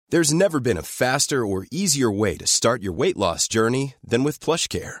There's never been a faster or easier way to start your weight loss journey than with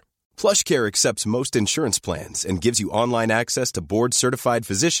PlushCare. PlushCare accepts most insurance plans and gives you online access to board-certified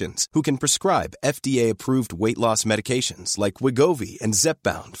physicians who can prescribe FDA-approved weight loss medications like Wegovy and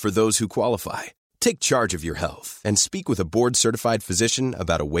Zepbound for those who qualify. Take charge of your health and speak with a board-certified physician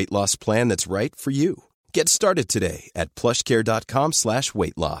about a weight loss plan that's right for you. Get started today at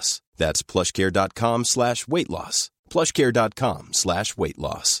plushcare.com/weight loss. That's plushcare.com/weight loss. plushcare.com/weight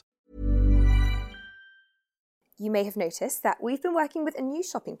loss. You may have noticed that we've been working with a new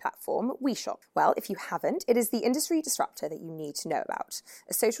shopping platform, WeShop. Well, if you haven't, it is the industry disruptor that you need to know about.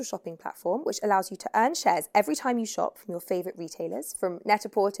 A social shopping platform which allows you to earn shares every time you shop from your favourite retailers, from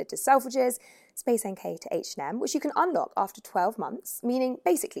Net-a-Porter to Selfridges, Space NK to H&M, which you can unlock after 12 months, meaning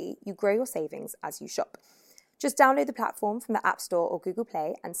basically you grow your savings as you shop. Just download the platform from the App Store or Google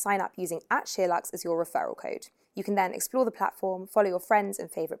Play and sign up using @SheerLuxe as your referral code. You can then explore the platform, follow your friends and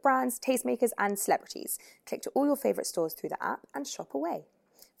favourite brands, tastemakers and celebrities. Click to all your favourite stores through the app and shop away.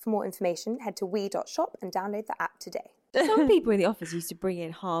 For more information, head to we.shop and download the app today. Some people in the office used to bring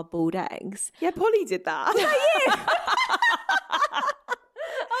in hard-boiled eggs. Yeah, Polly did that. Was that you?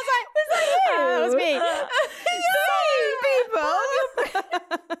 I was like, was that you? That was me.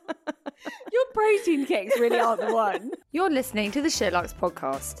 Your protein cakes really aren't the one. You're listening to the SheerLuxe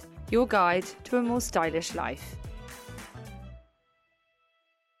podcast, your guide to a more stylish life.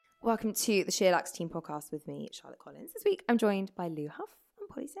 Welcome to the SheerLuxe Team podcast with me, Charlotte Collins. This week I'm joined by Lou Huff and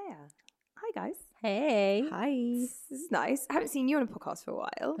Polly Sayer. Hi guys. Hey. Hi. This is nice. I haven't seen you on a podcast for a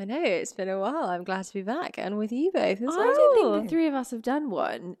while. I know, it's been a while. I'm glad to be back and with you both as well. I don't think the three of us have done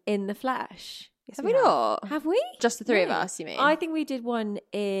one in the flesh. Yes, Have we not? Have we? Just the three of No. us, you mean? I think we did one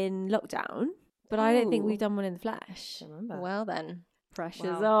in lockdown, but I don't think Ooh. we've done one in the flesh. I remember. Well then.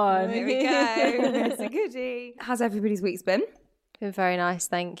 Pressure's Wow. on. There we go. It's a goodie. How's everybody's week's been? Been very nice,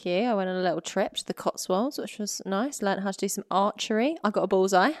 thank you. I went on a little trip to the Cotswolds, which was nice. Learned how to do some archery. I got a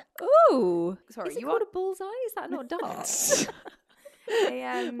bullseye. Ooh. Sorry, is it you called are- a bullseye? Is that not dark? What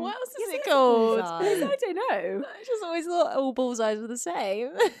else is yes, it it's a called? bullseye. I don't know. I just always thought all bullseyes were the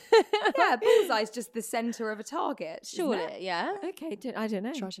same. Yeah, bullseye's just the centre of a target. Surely, isn't it? yeah. Okay, I don't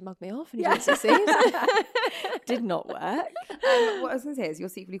know. Tried to mug me off and you didn't succeed. Did not work. What I was going to say is you're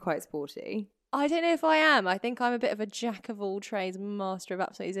secretly quite sporty. I don't know if I am. I think I'm a bit of a jack of all trades, master of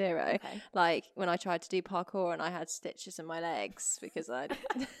absolutely zero. Okay. Like when I tried to do parkour and I had stitches in my legs because I...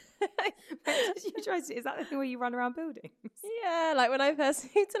 Is that the thing where you run around buildings? Yeah, like when I first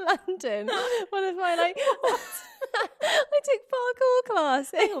moved to London, one of my I took parkour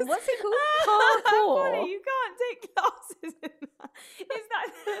classes. Hang on, what's it called? Parkour. Polly, You can't take classes in that. Is that...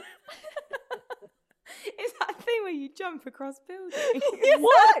 Is that thing where you jump across buildings?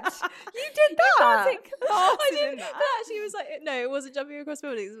 What? You did that? I But actually it was like, no, it wasn't jumping across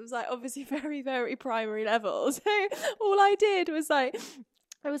buildings. It was like obviously very, very primary level. So all I did was like,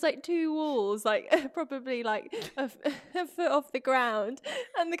 it was like two walls, like probably like a foot off the ground.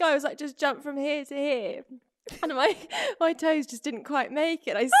 And the guy was like, just jump from here to here. And my toes just didn't quite make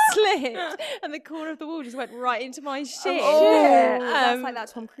it. I slipped and the corner of the wall just went right into my shin. That's like that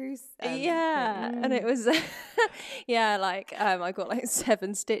Tom Cruise. Yeah, and it was, yeah, like I got like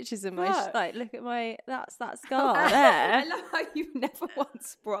 7 stitches in my, like look at my, that's that scar I there. love how you've never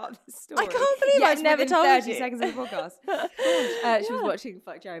once brought up this story. I can't believe Yes, I've never within told 30 you. seconds of the podcast. She was watching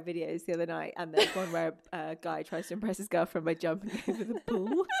Fuck Jerry videos the other night, and there's one where a guy tries to impress his girlfriend by jumping over the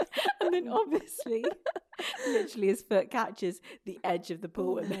pool, and then obviously, literally his foot catches the edge of the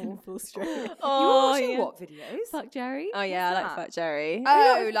pool and then falls straight. You were Oh, watching yeah. what videos? Fuck Jerry. Oh yeah, I What's like that? Fat Jerry.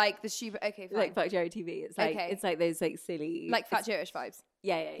 Oh, like the stupid. Okay, fine. Like Fuck Jerry TV. It's like Okay. it's like those like silly Like Fat Jewish vibes.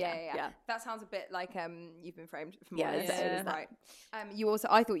 Yeah. That sounds a bit like you've been framed from Yeah, what I it's- said. yeah. It's right. You also,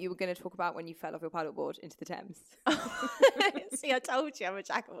 I thought you were going to talk about when you fell off your paddleboard into the Thames. See, I told you I'm a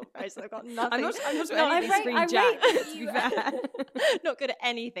jack of all trades. I've got nothing. I'm not sure No, anything I screamed rate Jack. that To be you- fair, Not good at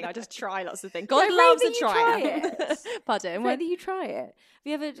anything. I just try lots of things. I God rate loves that a you try. try it. Pardon? Whether you try it.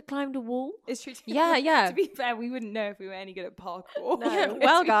 Have you ever climbed a wall? it's true. Yeah, yeah. To be fair, we wouldn't know if we were any good at parkour. No.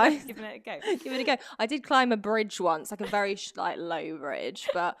 Well, guys. giving it a go. Give it a go. I did climb a bridge once, like a very like low bridge,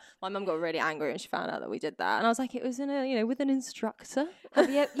 but my mum got really angry when she found out that we did that, and I was like, it was in a with an instructor. Have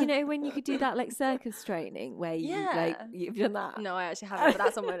you know when you could do that like circus training where you like Yeah. you've done that? No, I actually haven't, but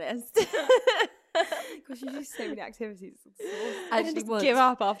that's on my list. Because you do so many activities. I Actually, just once give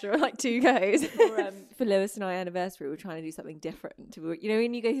up after like 2 goes. for Lewis and I anniversary, we were trying to do something different. You know,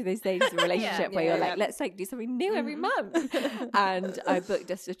 when you go through those stages of a relationship where you're like, let's like do something new every month. And I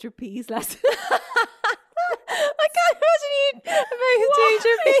booked us a trapeze lesson. I can't imagine you both doing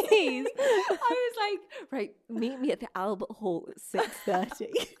trapeze. I was like, right, meet me at the Albert Hall at 6:30.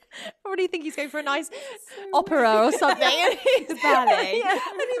 Probably think he's going for a nice opera or something. The ballet. Yeah.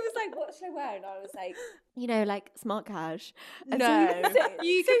 And he was like, what should I wear? And I was like, like smart cash. And No.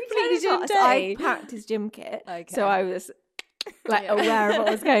 You completely didn't do. I packed his gym kit. Okay. So I was aware of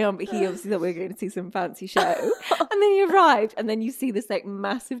what was going on, but he obviously thought we were going to see some fancy show. And then he arrived, and then you see this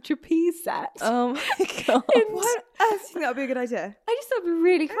massive trapeze set. Oh my God. What else do you think that would be a good idea? I just thought it'd be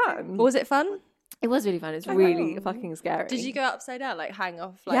really fun. Was it fun? It was really fun. It's really fucking scary. Did you go upside down, like hang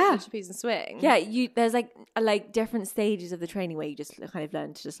off the trapeze and swing? Yeah, there's like different stages of the training where you just kind of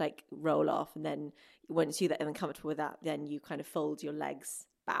learn to just roll off, and then once you're then comfortable with that, then you kind of fold your legs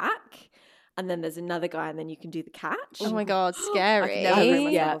back. And then there's another guy, and then you can do the catch. Oh my God, scary.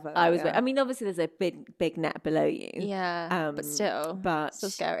 I was. I mean, obviously, there's a big net below you. Yeah, but still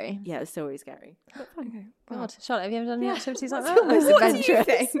scary. Yeah, it's still really scary. Okay. God, Charlotte, have you ever done any activities like that? What do you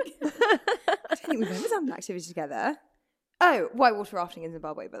think? I don't think we've ever done an activity together. Oh, whitewater rafting in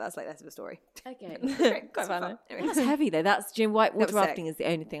Zimbabwe, but that's less of a story. Okay. Quite fun. Anyway. That's heavy though. That's whitewater That was rafting sick. is the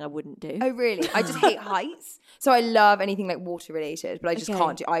only thing I wouldn't do. Oh, really? I just hate heights. So I love anything like water related, but I just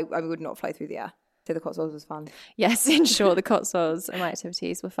can't do. I would not fly through the air. So the Cotswolds was fun. Yes, in short, the Cotswolds and my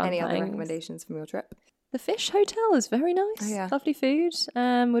activities were fun. Any other things. recommendations from your trip? The Fish Hotel is very nice. Oh, yeah. Lovely food.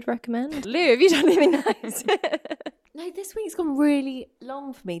 Would recommend. Lou, have you done anything nice? No, this week's gone really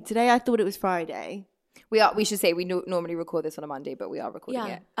long for me. Today I thought it was Friday. We should say we normally record this on a Monday, but we are recording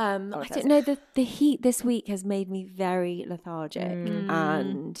it. I don't know. The heat this week has made me very lethargic,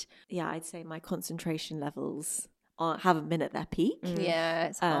 and I'd say my concentration levels haven't been at their peak. Yeah,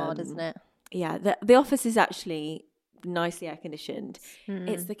 it's hard, isn't it? Yeah, the office is actually nicely air conditioned.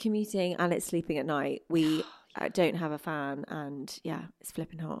 It's the commuting and it's sleeping at night. We don't have a fan, and it's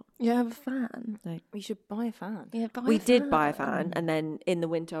flipping hot. You have a fan. So We should buy a fan. Yeah, we did buy a fan, and then in the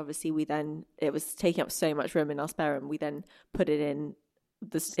winter, obviously, it was taking up so much room in our spare room. We then put it in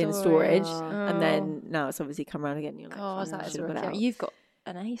storage, and then now it's obviously come around again. And you're like, God, oh, that is should've got it rough. out. You've got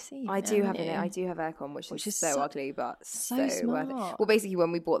an AC. I do have aircon, which is so ugly, but so worth it. smart. Well, basically,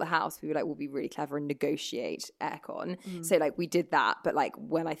 when we bought the house, we were like, we'll be really clever and negotiate aircon. So we did that, but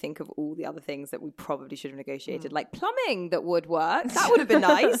when I think of all the other things that we probably should have negotiated, like plumbing that would work, that would have been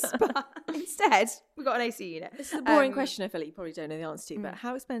nice. But instead, we got an AC unit. This is a boring question. I feel like you probably don't know the answer to, but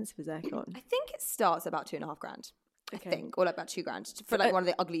how expensive is aircon? I think it starts about $2,500. Okay. I think, or about $2,000 for one of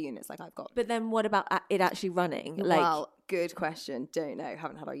the ugly units I've got. But then what about it actually running? Well, good question. Don't know.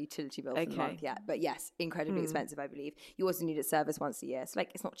 Haven't had our utility bill for the Okay. month yet. But yes, incredibly expensive, I believe. You also need it serviced once a year. So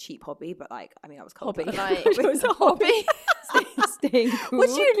it's not a cheap hobby, but I was cold. Hobby. It was a hobby. Staying cool. what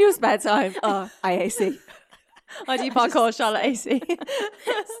do you do in your spare time? IAC. I do parkour, Charlotte AC.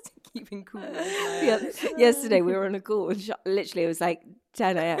 Keeping cool. Yesterday we were on a call, and literally it was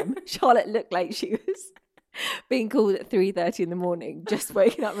 10 a.m. Charlotte looked like she was being called at 3:30 in the morning, just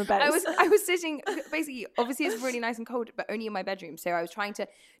waking up from bed. I was sitting, basically, obviously it's really nice and cold, but only in my bedroom. So I was trying to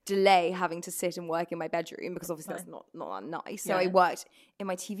delay having to sit and work in my bedroom because obviously that's not that nice. So I worked in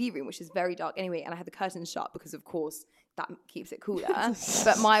my TV room, which is very dark anyway, and I had the curtains shut because of course that keeps it cooler.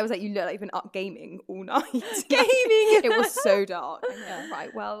 But Maya was like, you look like you've been up gaming all night. It was so dark.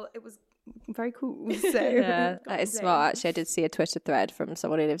 Right, well, it was very cool. So Yeah, that is smart. Actually, I did see a Twitter thread from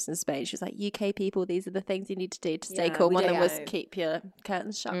someone who lives in Spain. She was like, UK people, these are the things you need to do to stay Yeah, cool. we One of them was don't. keep your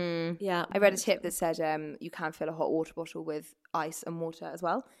curtains shut. yeah, I read a tip that said you can fill a hot water bottle with ice and water as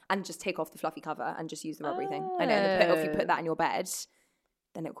well, and just take off the fluffy cover and just use the rubbery thing. I know. If you put that in your bed,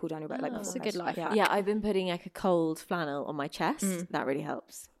 then it'll cool down your bed. That's a good life hack. yeah. I've been putting a cold flannel on my chest. That really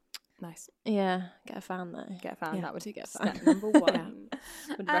helps. Nice. Yeah, get a fan though. Get a fan. Yeah, That would get a step fan. number one.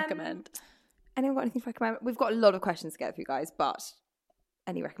 Would recommend. Anyone got anything to recommend? We've got a lot of questions to get through, guys, but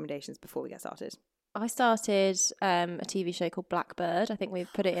any recommendations before we get started? I started a TV show called Blackbird. I think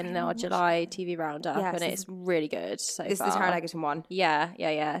we've put it in our July TV roundup, Yes, and it's really good so This far. is the Taron Egerton one.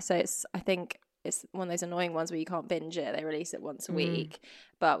 Yeah. So I think it's one of those annoying ones where you can't binge it. They release it once a week.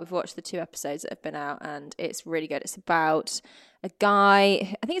 But we've watched the 2 episodes that have been out, and it's really good. It's about a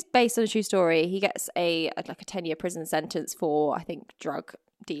guy, I think it's based on a true story. He gets a 10-year prison sentence for, I think, drug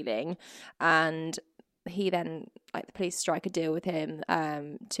dealing, and he then, the police strike a deal with him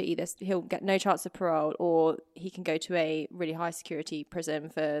to either he'll get no chance of parole, or he can go to a really high security prison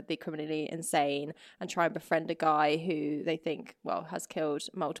for the criminally insane and try and befriend a guy who they think has killed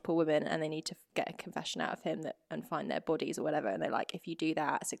multiple women, and they need to get a confession out of him and find their bodies or whatever, and they're like, if you do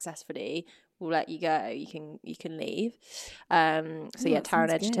that successfully, we'll let you go, you can leave. Taron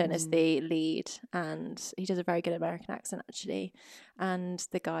Egerton is the lead, and he does a very good American accent actually, and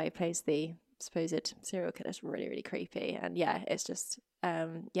the guy who plays the supposed serial killer is really, really creepy. And yeah, it's just, I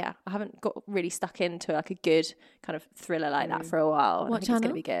haven't got really stuck into like a good kind of thriller like that for a while. What I think it's going channel?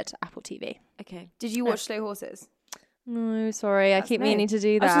 to be good. Apple TV. Okay. Did you watch Slow Horses? No, sorry. I keep meaning to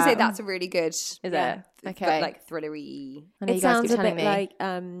do that. I was going to say that's a really good. Is it? Okay. Like thrillery. I know It you guys sounds keep a telling bit me.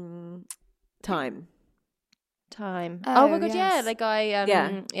 like Time. Oh my god, yeah, yes. the guy.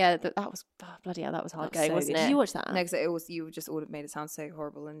 That was bloody hell. That was hard That was going, so wasn't good. it? Did you watch that? No, because you just all made it sound so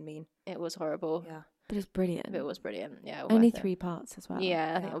horrible and mean. It was horrible. Yeah. But it was brilliant. It was brilliant. Yeah, Only worth it. 3 parts as well.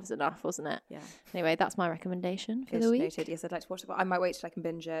 Yeah, I think it was enough, wasn't it? Yeah. Anyway, that's my recommendation for Good, the week. noted. Yes, I'd like to watch it, but I might wait till I can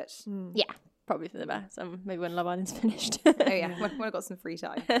binge it. Yeah, probably for the best. Maybe when Love Island's finished. Oh yeah, when I've got some free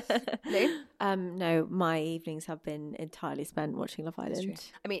time. Lou? No, my evenings have been entirely spent watching Love Island.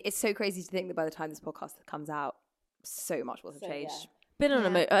 I mean, it's so crazy to think that by the time this podcast comes out, so much will have changed. Been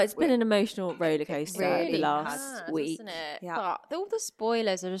on it's been an emotional roller coaster really the has, last week. Isn't it? Yeah. But all the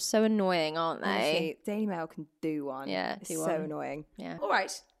spoilers are just so annoying, aren't they? Honestly, Daily Mail can do one. Yeah, it's do so one. annoying. Yeah. All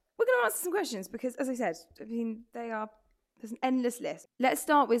right, we're going to answer some questions because, as I said, I mean, there's an endless list. Let's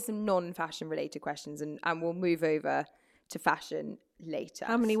start with some non-fashion related questions and we'll move over to fashion later.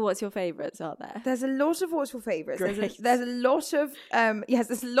 What's your favourites are there? There's a lot of what's your favourites. Great. There's a lot of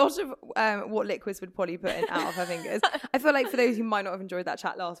there's a lot of what liquids would Polly put in out of her fingers. I feel like for those who might not have enjoyed that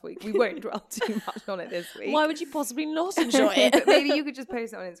chat last week, we won't dwell too much on it this week. Why would you possibly not enjoy it? But maybe you could just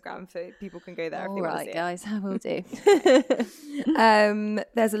post it on Instagram so people can go there if All they want to right, see guys, I will do. it.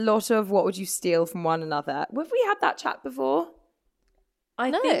 There's a lot of what would you steal from one another. Have we had that chat before? I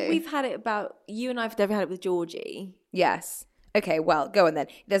No. think we've had it about you and I've never had it with Georgie. Yes. Okay, well, go on then.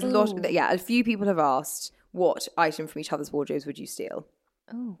 There's a lot. A few people have asked what item from each other's wardrobes would you steal?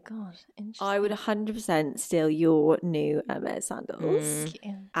 Oh God, interesting. I would 100% steal your new Hermes sandals,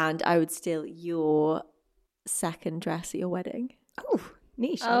 and I would steal your second dress at your wedding. Oh,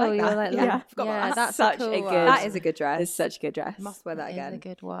 niche. Oh, I like you're that. like yeah, that. forgot Yeah, about that. that's such a a cool good. one. That is a good dress. It's such a good dress. Must wear that That again. is a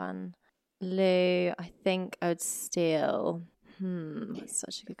good one. Lou, I think I would steal. That's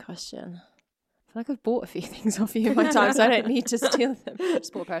such a good question. I feel like I've bought a few things off you in my time, so I don't need to steal them.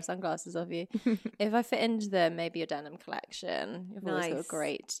 Just bought a pair of sunglasses off you. If I fit into them, maybe your denim collection. You've always got Nice.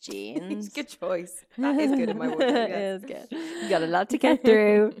 great jeans. Good choice. That is good in my wardrobe. It Yes. is good. You got a lot to get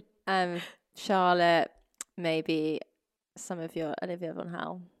through. Charlotte, maybe some of your Olivia Von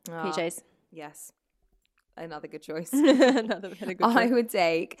Hal PJs. Yes. Another good choice. Another really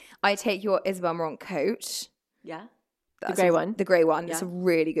good I take your Isabel Marant coat. Yeah. That's grey one? The grey one. It's a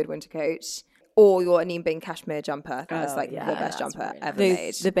really good winter coat. Or your Aneem Bin cashmere jumper. That's the best jumper ever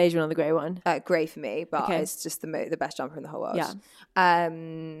made. The beige one or the grey one? Grey for me, but Okay. it's just the best jumper in the whole world. Yeah.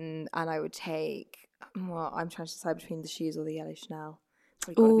 And I would take. Well, I'm trying to decide between the shoes or the yellow Chanel.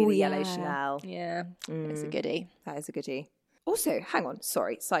 It's got to be the yellow Chanel. Yeah, it's a goodie. That is a goodie. Also, hang on.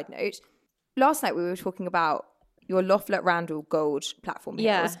 Sorry. Side note. Last night we were talking about your Loeffler Randall gold platform heels.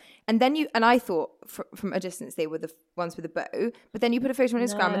 Yeah. And then I thought from a distance they were the ones with the bow, but then you put a photo on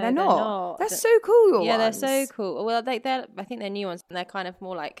Instagram and they're not. That's so cool. Your Yeah, ones. they're so cool. Well, they're I think they're new ones. And they're kind of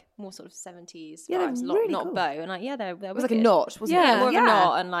more sort of 70s Yeah, they're vibes, really not cool. bow. And like, yeah, they're It was like a knot, wasn't Yeah, it? more of a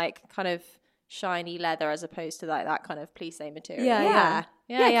knot and like kind of shiny leather as opposed to like that kind of plissé material. Yeah.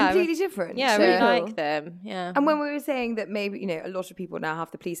 Completely different. Yeah, I So- really like them. Yeah. And when we were saying that maybe, a lot of people now have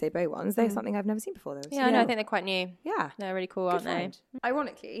the plissé bow ones, they're something I've never seen before. Though. Yeah, no, I think they're quite new. Yeah. They're really cool, aren't Good they? find.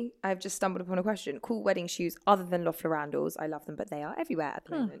 Ironically, I've just stumbled upon a question. Cool wedding shoes other than Loeffler Randalls. I love them, but they are everywhere at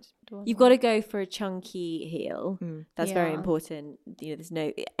the moment. You've got to go for a chunky heel. That's very Yeah. important. There's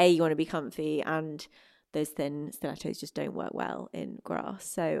no you want to be comfy, and those thin stilettos just don't work well in grass.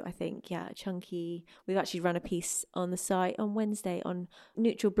 So I think chunky. We've actually run a piece on the site on Wednesday on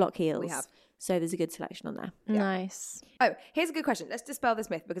neutral block heels. We have. So there's a good selection on there. Nice. Oh, here's a good question. Let's dispel this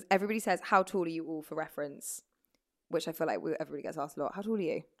myth because everybody says, how tall are you all for reference? Which I feel like everybody gets asked a lot. How tall are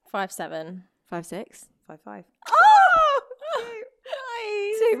you? 5'7". 5'6". 5'5".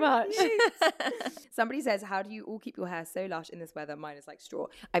 Too much. Somebody says, how do you all keep your hair so lush in this weather? Mine is like straw.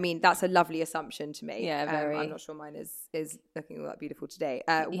 I mean, that's a lovely assumption to me. Yeah, very. I'm not sure mine is looking all that beautiful today.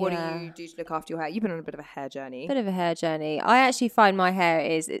 What do you do to look after your hair? You've been on a bit of a hair journey. Bit of a hair journey. I actually find my hair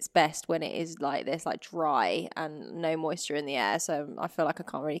is its best when it is like this, like dry and no moisture in the air. So I feel like I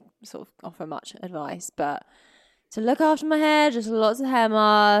can't really sort of offer much advice. But to look after my hair, just lots of hair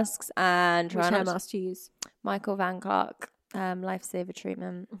masks and Which try hair not mask to use? Michael Van Clark Lifesaver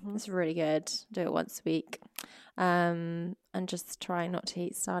treatment. It's really good. Do it once a week. And just try not to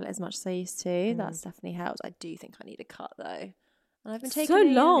heat style it as much as I used to. That's definitely helped. I do think I need a cut though. And I've been taking So the,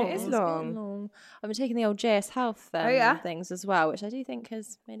 long. It is it's long. been long. I've been taking the old JS Health yeah? things as well, which I do think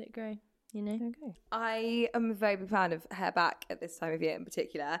has made it grow. you know. Okay. I am a very big fan of hair back at this time of year in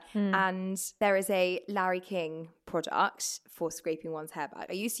particular. And there is a Larry King product for scraping one's hair back.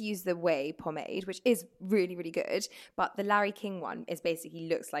 I used to use the Way pomade, which is really, really good. But the Larry King one is basically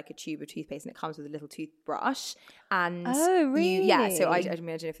looks like a tube of toothpaste, and it comes with a little toothbrush. And Oh, really? so I mean, I don't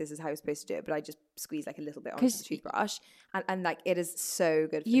know if this is how you're supposed to do it, but I just squeeze like a little bit onto the toothbrush. And like, it is so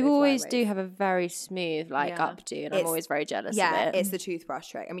good for You no always flyaways. do have a very smooth updo, and I'm It's- always very jealous Yeah, of it. it's the toothbrush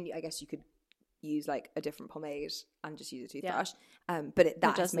trick. I mean, I guess you could use like a different pomade and just use a toothbrush, but that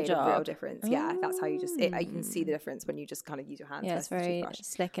does has the made a real job. difference. Yeah, that's how you just you can see the difference when you just kind of use your hands. Yeah, it's versus the very toothbrush.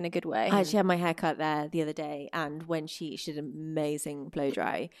 slick in a good way. I actually had my hair cut there the other day, and when she did an amazing blow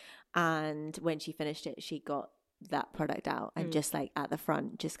dry, and when she finished it, she got that product out and just like at the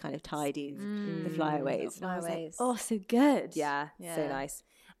front, just kind of tidied the flyaways. And I was like, Flyaways. oh, so good. Yeah, so Yeah. nice.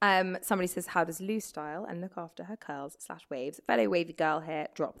 Somebody says, how does Lou style and look after her curls / waves? Fellow wavy girl here,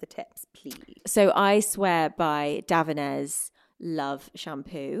 drop the tips, please. So I swear by Davines Love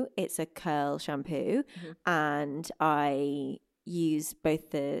shampoo. It's a curl shampoo, and I use both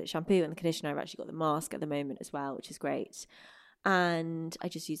the shampoo and the conditioner. I've actually got the mask at the moment as well, which is great. And I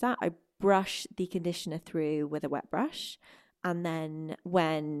just use that. I brush the conditioner through with a wet brush, and then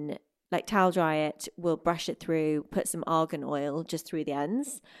when like towel dry it, we'll brush it through, put some argan oil just through the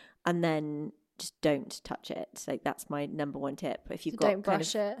ends, and then just don't touch it. Like that's my number one tip. If you've got Don't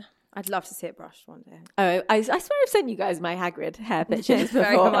brush it. I'd love to see it brushed one day. Oh, I swear I've sent you guys my Hagrid hair pictures before.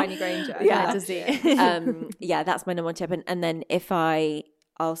 Very Hermione Granger. Yeah, to see it. yeah, that's my number one tip. And then if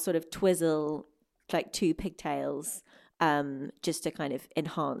I'll sort of twizzle like 2 pigtails, just to kind of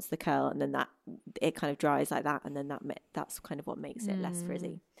enhance the curl, and then that it kind of dries like that, and then that's kind of what makes it less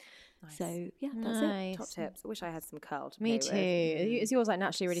frizzy. So yeah, that's it. Nice. Top tips. I wish I had some curl to Me play too. with. Is yours like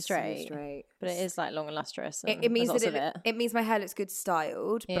naturally really So straight? straight. But it is like long and lustrous. And It means there's that lots of it means my hair looks good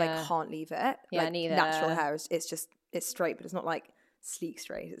styled, but I Yeah. can't leave it. Yeah, like, neither. Natural hair is it's straight, but it's not like sleek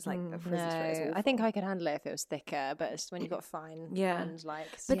straight. It's like a frizzy straight. It's No, I awful. think I could handle it if it was thicker, but it's when you've got fine Yeah. and like.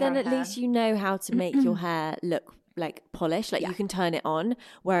 But then Sierra at least you know how to make your hair look like polished, like you can turn it on.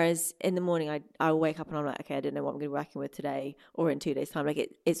 Whereas in the morning, I'll wake up and I'm like, okay, I don't know what I'm going to be working with today or in 2 days' time. Like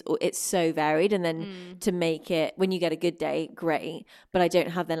it's so varied, and then to make it when you get a good day, great. But I don't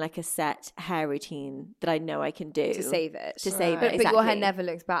have then like a set hair routine that I know I can do to save it. But But your hair exactly. never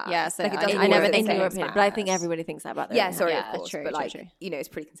looks bad. Yeah, so like it I- doesn't I never always think look it the looks same. but I think everybody thinks that about their Yeah, own sorry, hair. of course, true, but true, like true. it's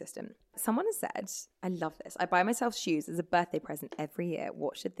pretty consistent. Someone has said, I love this. I buy myself shoes as a birthday present every year.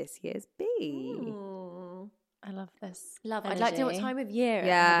 What should this year's be? I love this. Love. I'd like to know what energy. time of year.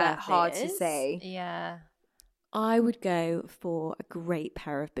 Yeah, her birthday hard to is. say. Yeah. I would go for a great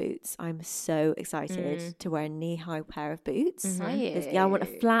pair of boots. I'm so excited to wear a knee-high pair of boots. Are Yeah, I want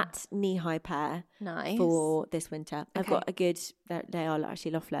a you? flat knee-high pair Nice. for this winter. I've Okay. got a good. They are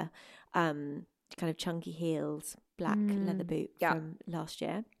actually Loeffler, kind of chunky heels, black leather boot Yeah. from last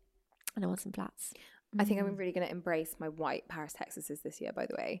year, and I want some flats. I think I'm really going to embrace my white Paris Texases this year, by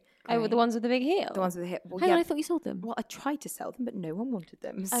the way. Oh, the ones with the big heel. The ones with the hip. Well, Hang yeah, on, I thought you sold them. well, I tried to sell them, but no one wanted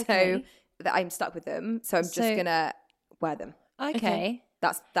them. So Okay. I'm stuck with them. So I'm just So- going to wear them. Okay.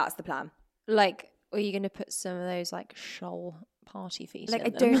 That's the plan. Like, are you going to put some of those like shoal party feet? Like, in I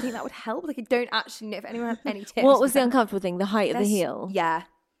them? don't think that would help. Like, I don't actually know if anyone has any tips. What was the but uncomfortable thing? The height of the that's- heel. Yeah.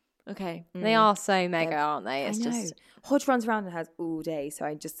 Okay. They are so mega, aren't they? It's I know. just Hodge runs around in hers all day, so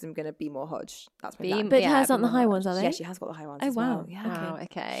I just am going to be more Hodge. That's my Be- plan. But Yeah, hers aren't the but high not ones, are they? Yeah, she has got the high ones Oh, as wow. well. Yeah. wow.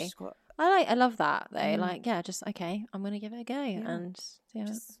 Okay. She's got I love that though. Like, yeah, just okay. I'm gonna give it a go and yeah,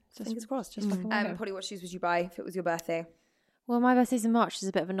 just fingers crossed. just fucking whack it. Polly, what shoes would you buy if it was your birthday? Well, my birthday's in March, which is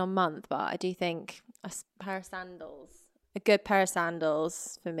a bit of a non-month, but I do think pair of sandals, a good pair of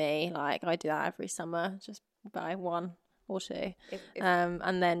sandals for me. Like I do that every summer. Just buy 1 or 2, If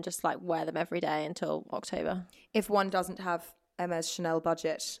and then just like wear them every day until October. if one doesn't have Emma's Chanel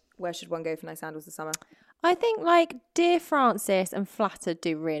budget, where should one go for nice sandals this summer? I think like Dear Francis and Flattered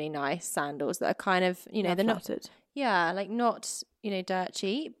do really nice sandals that are kind of, you know, they're not, yeah, like not, you know, dirt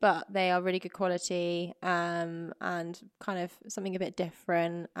cheap, but they are really good quality, and kind of something a bit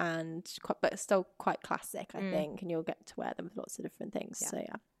different and but still quite classic, I think, and you'll get to wear them with lots of different things. So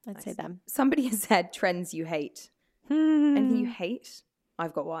yeah, I'd say them. Somebody has said trends you hate. Anything you hate?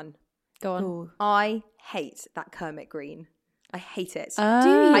 I've got one. Go on. I hate that Kermit green. I hate it. Do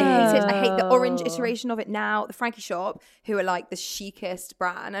I hate it. I hate the orange iteration of it now. The Frankie Shop, who are like the chicest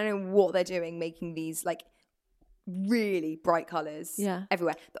brand. I don't know what they're doing making these like really bright colours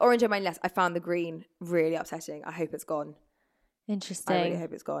everywhere. The orange I mind less. I found the green really upsetting. I hope it's gone. Interesting. I really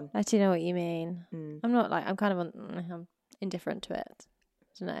hope it's gone. I do know what you mean. I'm not like, I'm kind of I'm indifferent to it.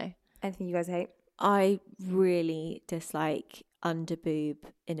 I don't know. Anything you guys hate? I really dislike under boob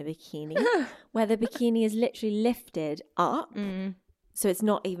in a bikini, where the bikini is literally lifted up, so it's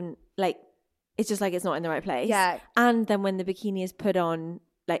not even like, it's just like it's not in the right place. Yeah. And then when the bikini is put on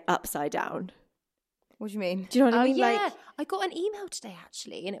like upside down. What do you mean? Do you know what I mean? Yeah, Like, I got an email today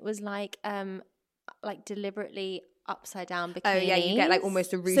actually, and it was like deliberately upside down bikini. Oh yeah, you get like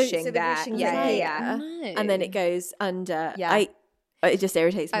almost a ruching the there. ruching's Yeah, like- yeah. and then it goes under. Yeah. It just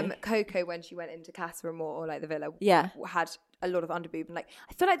irritates me. Coco, when she went into Casa Amor or like the villa, Yeah. had a lot of underboob, and like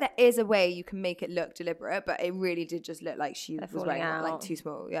I feel like there is a way you can make it look deliberate, but it really did just look like she was falling wearing like out. too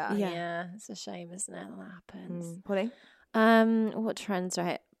small. Yeah. Yeah, it's a shame, isn't it? That happens. Polly? What trends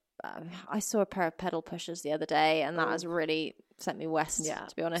are I saw a pair of pedal pushers the other day, and that has really sent me west. Yeah.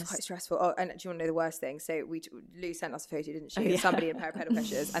 To be honest, It's quite stressful. Oh, and do you want to know the worst thing? So Lou sent us a photo, didn't she? Of somebody in a pair of pedal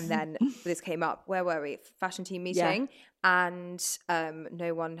pushers, and then this came up. Where were we? Fashion team meeting, and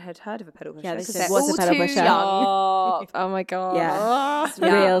no one had heard of a pedal pusher. Yeah, they 'cause said, they're "What's a all pedal too pusher?" young. oh my god. Yeah. It's a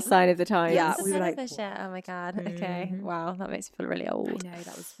Yeah. real sign of the times. Yeah, It's a we were pedal like, pusher. Oh my god. Okay. Wow, that makes me feel really old. I know,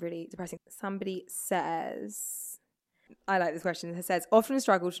 that was really depressing. Somebody says, I like this question. It says, often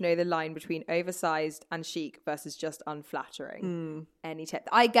struggle to know the line between oversized and chic versus just unflattering. Any tip?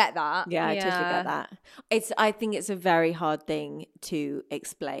 I get that. Yeah, I totally Yeah. get that. I think it's a very hard thing to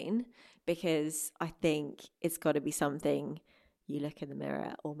explain, because I think it's got to be something you look in the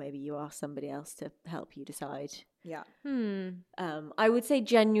mirror, or maybe you ask somebody else to help you decide. Yeah. I would say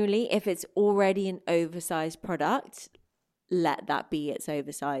genuinely, if it's already an oversized product, let that be its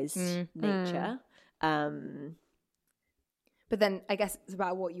oversized nature. But then I guess it's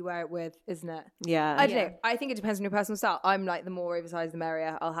about what you wear it with, isn't it? Yeah. I don't know. I think it depends on your personal style. I'm like, the more oversized the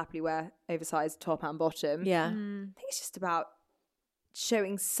merrier. I'll happily wear oversized top and bottom. Yeah. I think it's just about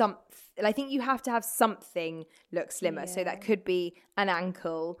showing something. I think you have to have something look slimmer. So that could be an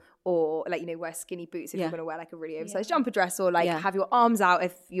ankle, or like, wear skinny boots if you're going to wear like a really oversized jumper dress, or like have your arms out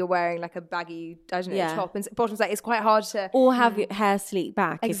if you're wearing like a baggy, I don't know, top and bottoms. Like, it's quite hard to Or have your hair sleek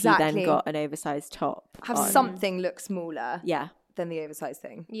back if you Exactly. then got an oversized top. have on. something look smaller Yeah. than the oversized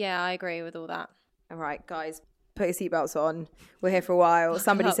thing. Yeah, I agree with all that. All right, guys, put your seatbelts on. We're here for a while.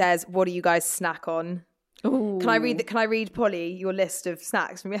 Somebody says, "What do you guys snack on?" Can I read, Polly, your list of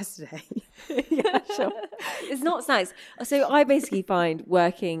snacks from yesterday? Yeah, sure. It's not snacks. So I basically find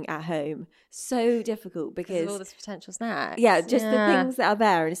working at home so difficult Because because of all this potential snacks. the things that are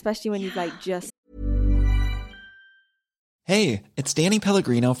there, and especially when you've like just Hey, it's Danny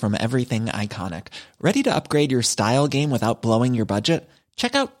Pellegrino from Everything Iconic. Ready to upgrade your style game without blowing your budget?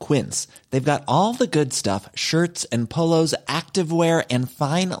 Check out Quince. They've got all the good stuff, shirts and polos, activewear, and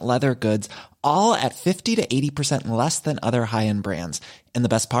fine leather goods, all at 50 to 80% less than other high-end brands. And the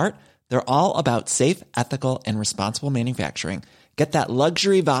best part? They're all about safe, ethical, and responsible manufacturing. Get that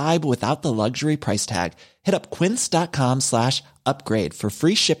luxury vibe without the luxury price tag. Hit up quince.com/upgrade for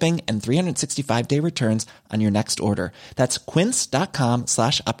free shipping and 365-day returns on your next order. That's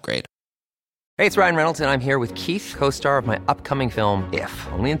quince.com/upgrade. Hey, it's Ryan Reynolds, and I'm here with Keith, co-star of my upcoming film, If,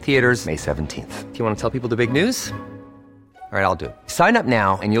 only in theaters May 17th. Do you want to tell people the big news? All right, I'll do it. Sign up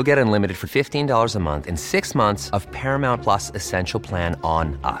now and you'll get unlimited for $15 a month and 6 months of Paramount Plus Essential Plan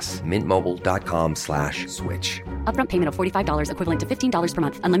on us. MintMobile.com/switch. Upfront payment of $45 equivalent to $15 per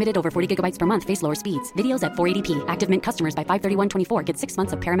month. Unlimited over 40 gigabytes per month. Face lower speeds. Videos at 480p. Active Mint customers by 531.24 get 6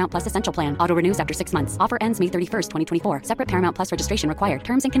 months of Paramount Plus Essential Plan. Auto renews after 6 months. Offer ends May 31st, 2024. Separate Paramount Plus registration required.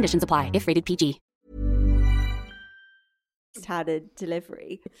 Terms and conditions apply if rated PG. had a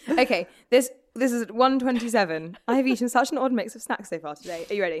delivery. Okay, this is 1:27. I have eaten such an odd mix of snacks so far today.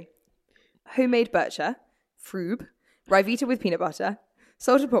 Are you ready? Homemade Bircher, Froob, Ryvita with peanut butter,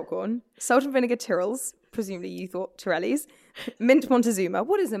 salted popcorn, salt and vinegar Tyrrells, presumably you thought Torelli's, mint Montezuma.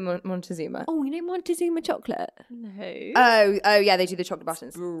 What is a Montezuma? Oh, you know Montezuma chocolate? No. Oh yeah, they do the chocolate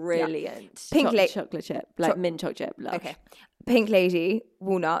buttons. Brilliant. Pink chocolate chip, like mint chocolate chip. Love. Okay. Pink Lady,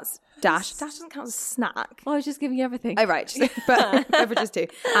 walnuts, Dash. Dash doesn't count as a snack. I was just giving you everything. Oh, right. But beverages too.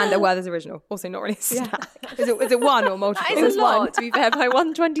 And a Werther's Original. Also not really a snack. Is it one or multiple? That is a lot, to be fair, by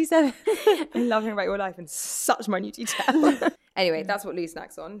 1:27. I love hearing about your life in such minute detail. Anyway, that's what Lou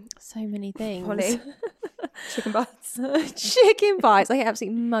snacks on. So many things. Polly. Chicken bites. Chicken bites. I get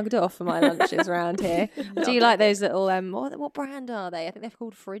absolutely mugged off for my lunches around here. Do you like those little, what brand are they? I think they're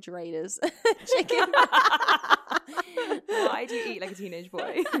called Fridge Chicken. Why do you eat like a teenage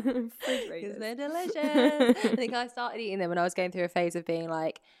boy? Because they're delicious. I think I started eating them when I was going through a phase of being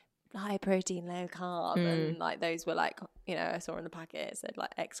like high protein, low carb, and like those were like, I saw in the packet it said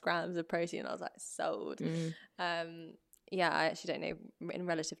like X grams of protein. And I was like, sold. Yeah, I actually don't know in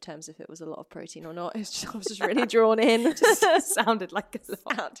relative terms if it was a lot of protein or not. I was just really drawn in. Just sounded like a lot.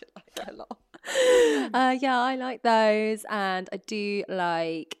 Sounded like a lot. Yeah, I like those, and I do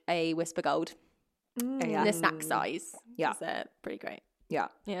like a Whisper Gold. The snack size. Yeah. They're pretty great. Yeah.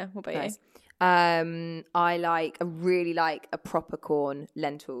 Yeah, what about Nice. you? I really like a proper corn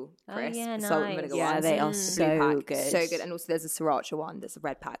lentil crisp. yeah, Salt and nice. vinegar Yeah, ones. they are The blue so pack, good. So good. And also there's a sriracha one that's a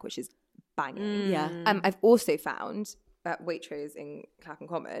red pack, which is banging. Yeah. I've also found at Waitrose in Clapham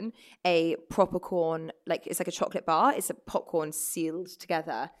Common a proper corn, like it's like a chocolate bar. It's a popcorn sealed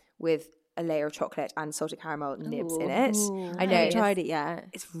together with a layer of chocolate and salted caramel nibs in it. I know. haven't tried it yet.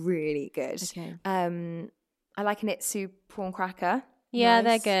 It's really good. Okay. I like an Itsu prawn cracker. Yeah,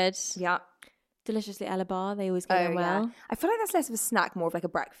 Nice. they're good. Yeah. Deliciously Ella bar, they always go down well. Yeah. I feel like that's less of a snack, more of like a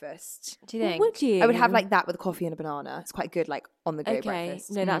breakfast. Do you think? Would you? I would have like that with coffee and a banana. It's quite good, like on the go Okay.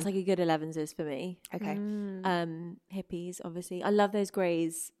 breakfast. No, that's like a good 11s for me. Okay. Hippies, obviously. I love those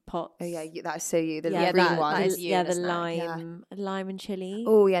Grays pots. Oh yeah, that is so you. The Yeah, green that one. is you Yeah, in a the snack. lime and chili.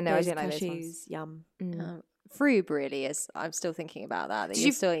 Oh yeah, no, Those I don't like those cashews, ones. Yum. Froob really is. I'm still thinking about that. That Did you're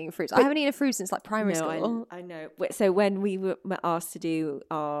you- still eating fruits. I haven't eaten a fruit since like primary school. I know. So when we were asked to do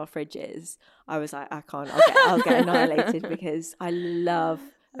our fridges, I was like, I can't. I'll get annihilated because I love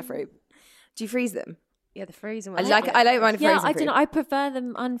a fruit. Do you freeze them? Yeah, the frozen I ones. like mine Yeah, frozen. I don't know. I prefer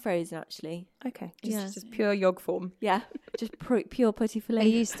them unfrozen actually. Okay, Yeah. just pure yog form. Yeah, just pure putty I fillet.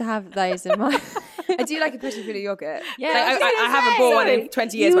 used to have those in my. I do like a pretty bit of yogurt. Yeah, Like, I was gonna I haven't say. bought one in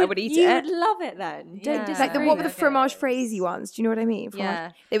 20 years, but I would eat You it. would love it then. Don't Yeah. disagree. Like the what were the Okay. fromage fraisey ones? Do you know what I mean?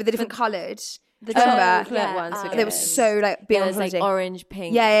 Yeah. They were the different coloured. The Remember? chocolate ones were They were good. so like being Yeah, on there's like holiday. orange,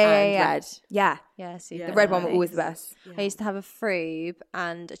 pink, Yeah, and yeah. red. Yeah, Yeah, so the red one were always the best. I used to have a froob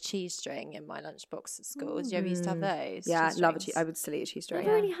and a cheese string in my lunchbox at school. Did you ever used to have those? Yeah, cheese love a strings? cheese. I would still eat a cheese I've string.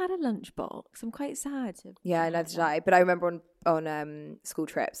 already had a lunchbox. I'm quite sad. Yeah, neither did I. But I remember on school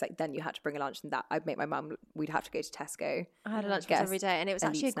trips, like then you had to bring a lunch, and that I'd make my mum. We'd have to go to Tesco. I had a lunchbox Guess. every day, and it was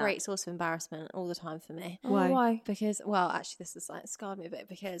Elite actually a snack. great source of embarrassment all the time for me. Why? Why? Because, well, actually, this is like scarred me a bit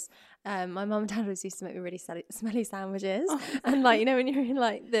because my mum and dad always used to make me really smelly sandwiches, and like you know when you're in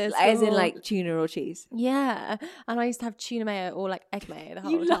like the As in school- like tuna or cheese. yeah, and I used to have tuna mayo or like egg mayo the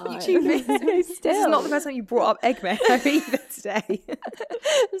whole time. This is not the first time you brought up egg mayo either today.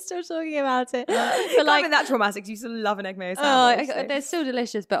 I'm still talking about it. But But like like, that traumatic. You still love an egg mayo oh, sandwich. so- they're still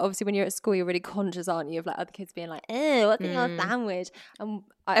delicious, but obviously when you're at school, you're really conscious, aren't you, of like other kids being like, "Eh, what's in your sandwich?" And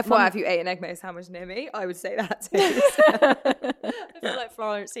FYI, if you ate an egg mayo sandwich near me, I would say that too. I feel like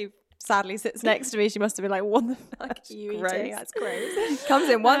Florence, who sadly sits next to me, she must have been like, "What the fuck are you gross. eating? That's gross." Comes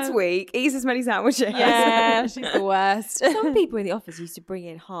in once a week, eats as many sandwiches. Yeah, she's the worst. Some people in the office used to bring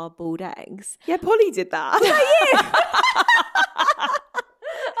in hard-boiled eggs. Yeah, Polly did that.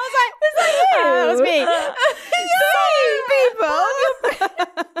 That was me.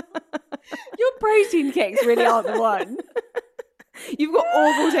 Your protein cakes really aren't the one. You've got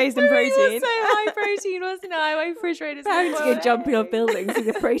awful taste in protein. So high protein, wasn't I? My refrigerator's Parents go jumping off buildings with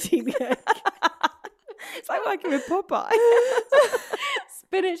a protein cake. It's like working with Popeye.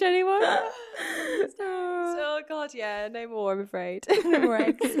 Spinach, anyone? Oh god, yeah, no more. I'm afraid. No more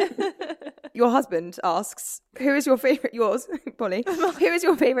eggs. Your husband asks, who is your favourite, yours, Polly, who is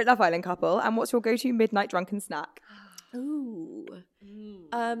your favourite Love Island couple and what's your go-to midnight drunken snack? Ooh.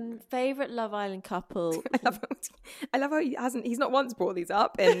 Favorite Love Island couple. I love how he's not once brought these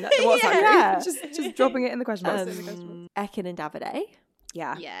up in the WhatsApp Yeah. group. Just dropping it in the question box. Ekin and Davide.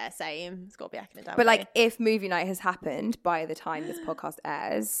 Yeah. Yeah, same. It's got to be Ekin and Davide. But like if movie night has happened by the time this podcast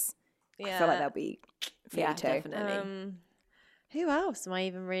airs, I feel like they'll be for Yeah, you too. definitely. who else am I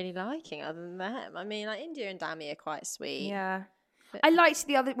even really liking other than them? I mean, like India and Dami are quite sweet. Yeah. I liked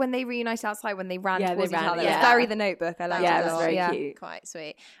the other when they reunited outside when they ran Yeah, they towards each ran, other. yeah. It was very The Notebook. I liked Yeah, it it a was lot. very cute. Quite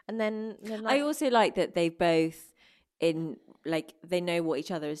sweet. And then like, I also like that they've both in like they know what each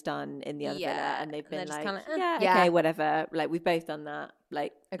other has done in the other villa, Yeah, and they've and been they're just like, kinda like, yeah, Yeah. okay, whatever. Like we've both done that.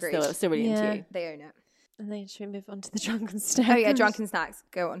 Like Agreed. still really Yeah. into you. They own it. and then should we move on to the drunken snack? Oh yeah, drunken snacks.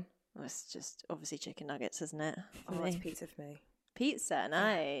 Go on. Well, it's just obviously chicken nuggets, isn't it? For Oh, me. it's pizza for me. Pizza,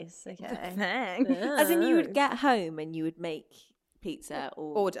 nice. Okay. Thanks. As in, you would get home and you would make pizza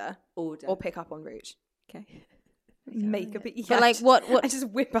or Order order or pick up en route. Okay. Make a pizza. But like, what? I just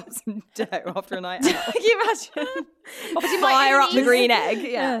whip up some dough after a night out. Can you imagine? Obviously, fire up the green egg.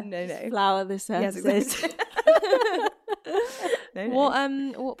 Yeah, no. Flour the Yes, surfaces. exactly. No.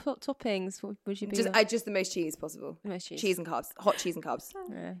 What toppings would you be? Just the most cheese possible. Most cheese. Cheese and carbs. Hot cheese and carbs.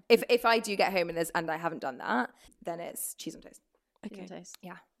 Yeah. If I do get home and I haven't done that, then it's cheese on toast. Okay. Taste.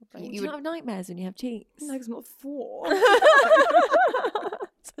 Yeah. Do you not have nightmares when you have cheese? No, it's not 4.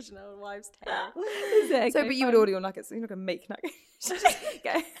 Such an old wives' tale. So, but you would order your nuggets. So you're not going to make nuggets. Just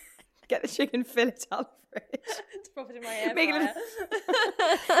Get the chicken, fill it up, fridge. Drop it in my air Make fryer.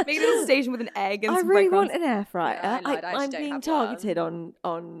 Make a little station with an egg and I some really breadcrumbs. want an air fryer. Yeah, I lied, I actually I'm don't being have targeted one.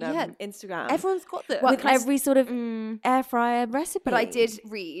 on Yeah. Instagram. Everyone's got them. with every sort of air fryer recipe. But I did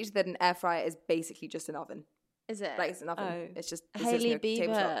read that an air fryer is basically just an oven. Is it? Like it's an oven. Oh. It's just Hailey no Bieber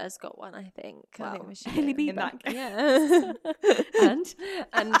tabletop. has got one, I think. I Wow. think we should Hailey do it. Bieber. Yeah. and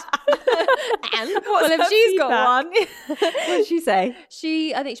and well, if she's got one, what did she say?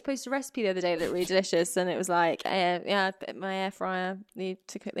 I think she posted a recipe the other day that looked really delicious, and it was like, yeah, I put my air fryer need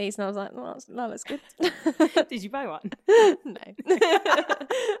to cook these, and I was like, well, that looks good. Did you buy one? No.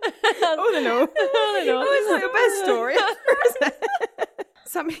 All in all. It's not your best story.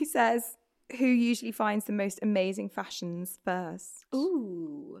 Somebody says, who usually finds the most amazing fashions first?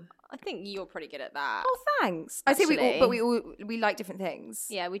 Ooh, I think you're pretty good at that. Oh, thanks. I say Actually. we like different things.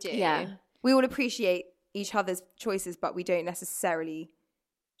 Yeah, we do. Yeah. We all appreciate each other's choices, but we don't necessarily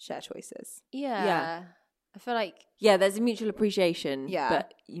share choices. Yeah. I feel like Yeah, there's a mutual appreciation. Yeah.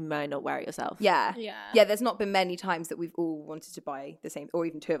 but you might not wear it yourself. Yeah. Yeah. There's not been many times that we've all wanted to buy the same, or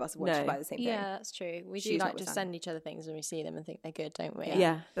even two of us have wanted to No. buy the same thing. yeah, that's true. We do Shoes like just notwithstanding. send each other things when we see them and think they're good, don't we?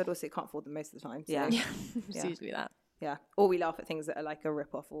 Yeah. But also can't afford them most of the time. So Yeah. It's Yeah. usually that. Yeah. Or we laugh at things that are like a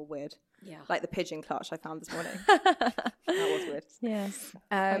rip-off or weird. Yeah. Like the pigeon clutch I found this morning. That was weird. Yes.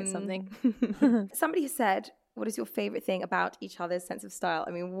 Quite something. Somebody has said, what is your favourite thing about each other's sense of style?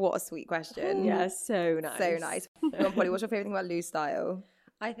 I mean, what a sweet question. Yeah, so nice. So nice. Go on, Polly, what's your favourite thing about Lou's style?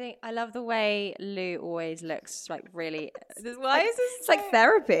 I think I love the way Lou always looks like really. Why is this? It's like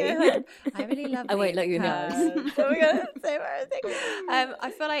therapy. I really love. I won't Lou look you in the eyes. because- Oh my God, that's so embarrassing.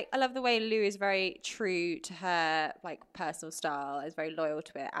 I feel like I love the way Lou is very true to her like personal style. Is very loyal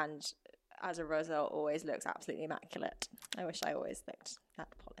to it, and as a result, always looks absolutely immaculate. I wish I always looked that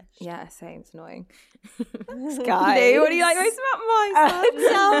polished. Yeah, same. It's annoying. Guys. Lou, what do you like most about my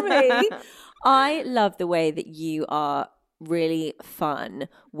style? Tell me. I love the way that you are really fun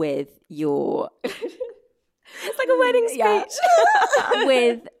with your It's like a wedding speech.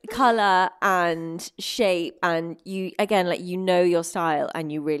 with color and shape, and you again, like, you know your style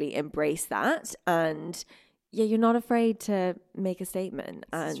and you really embrace that, and yeah, you're not afraid to make a statement,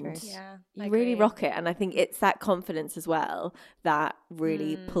 and Yeah, you really rock it. And I think it's that confidence as well that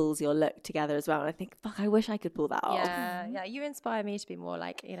really pulls your look together as well. And I think, fuck, I wish I could pull that off. Yeah. You inspire me to be more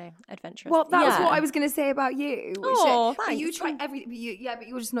like adventurous. Well, that was Yeah. what I was going to say about you. Oh, but you thanks. try every, but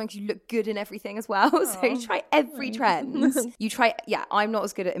you're just knowing because you look good in everything as well. So you try every trend. You try, I'm not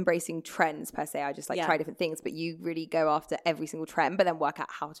as good at embracing trends per se. I just try different things, but you really go after every single trend, but then work out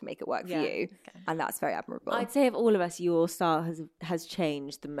how to make it work for you. And that's very admirable. I'd say of all of us, your style has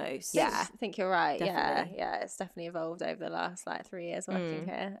changed the most. Yeah. I think you're right. Definitely. Yeah, it's definitely evolved over the last 3 years working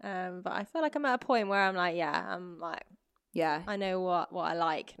here. But I feel like I'm at a point where I'm like, I know what I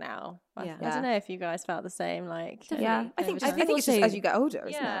like now. I don't know if you guys felt the same. Like, I think time. it's just Also- as you get older,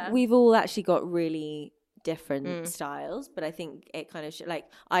 isn't Yeah. it? We've all actually got really different styles, but I think it kind of like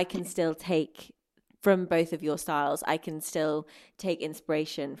I can still take from both of your styles. I can still take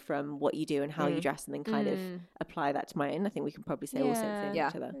inspiration from what you do and how you dress, and then kind of apply that to my own. I think we can probably say all same thing to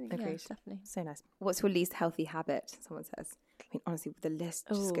each other. Agreed. definitely. So nice. What's your least healthy habit? Someone says. I mean, honestly, the list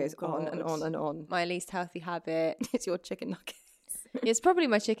just goes on and on and on. My least healthy habit. It's your chicken nuggets. It's probably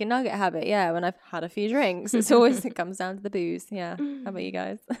my chicken nugget habit. Yeah, when I've had a few drinks, it comes down to the booze. Yeah. How about you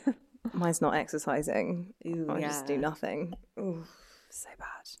guys? Mine's not exciting. Ooh, I just do nothing. Ooh, so bad.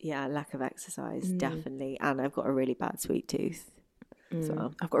 Yeah, lack of exercise, definitely. And I've got a really bad sweet tooth as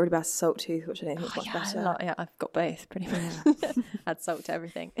well. I've got a really bad salt tooth, which I don't think is much better. Yeah, I've got both pretty much. Add salt to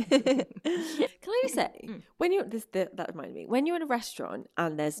everything. Can I just say, when you're that reminded me, when you're in a restaurant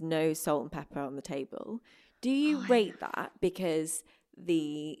and there's no salt and pepper on the table, do you rate that because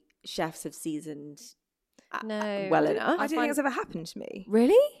the chefs have seasoned No. well enough? I don't think it's ever happened to me.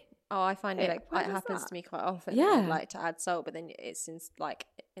 Really? Oh, I find Hey, it why it does happens that? to me quite often. Yeah. I'd like to add salt, but then it's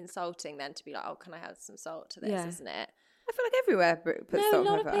insulting then to be like, oh, can I add some salt to this, Yeah. isn't it? I feel like everywhere puts No, a salt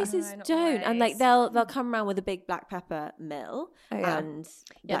lot and of pepper. places No, not don't, and like always. they'll come around with a big black pepper mill, yeah. and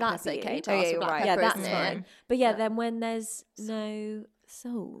Yeah, black that's pepper okay. you. To Oh, yeah, ask for you're black right. Yeah, pepper, that's isn't fine. it? But yeah, then when there's no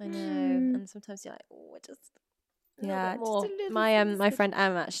salt, I know, and sometimes you're like, oh, just Yeah, more. My friend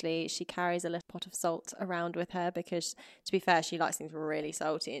Em, actually, she carries a little pot of salt around with her because, to be fair, she likes things really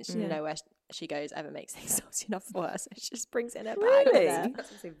salty, and she nowhere she goes ever makes things salty enough for her, so she just brings it in her bag. with her.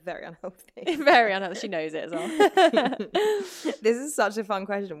 That's also very unhealthy. Very unhealthy. She knows it as well. This is such a fun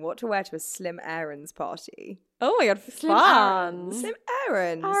question. What to wear to a Slim Aaron's party? Oh my god, fun! Slim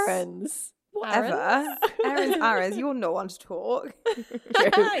Aaron's? Aaron's. Whatever. Aaron's, you're not one to talk. True.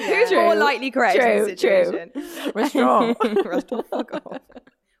 Who's more likely correct in this True. situation? Restaurant. Restaurant, fuck off.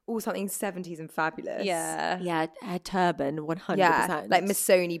 all something 70s and fabulous. Yeah, a turban, 100%. Yeah, like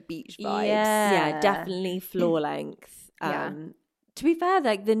Missoni beach vibes. Yeah, definitely floor length. To be fair,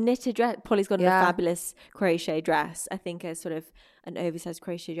 like the knitted dress, Polly's got a fabulous crochet dress. I think a sort of an oversized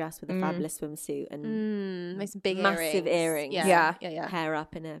crochet dress with a fabulous swimsuit and big massive earrings. Yeah. Hair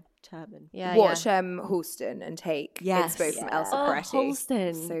up in a turban. Watch Halston and Take inspo from Elsa Peretti.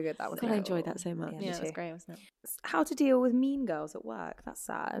 Halston. So good that was. God, I enjoyed that so much. Yeah, it was great, wasn't it? How to deal with mean girls at work. That's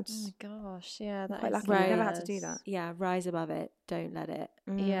sad. Oh my gosh, yeah, that Quite is lucky. We never had to do that. Yeah, rise above it. Don't let it.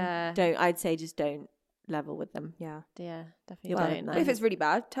 Yeah. I'd say just don't level with them. Yeah. Yeah, definitely. Well, But if it's really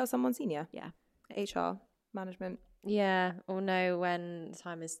bad, tell someone senior. Yeah. HR, management. Yeah, or know when the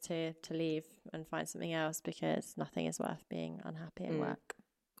time is to leave and find something else, because nothing is worth being unhappy at work.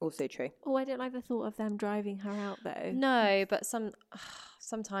 Also true. Oh, I don't like the thought of them driving her out though. No, but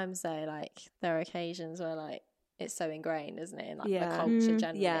sometimes though, like there are occasions where like it's so ingrained, isn't it, in like the culture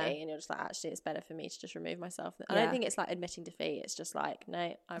generally, and you're just like, actually, it's better for me to just remove myself. I don't think it's like admitting defeat. It's just like,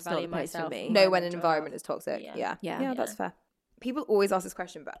 no, I value myself. Know when an environment is toxic. Yeah. Yeah, that's fair. People always ask this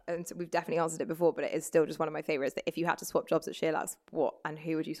question, but and so we've definitely answered it before, but it is still just one of my favourites. That if you had to swap jobs at Sheerluxe, what and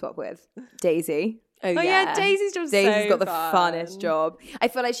who would you swap with? Daisy. Oh yeah, Daisy's job's Daisy's so got the fun. funnest job. I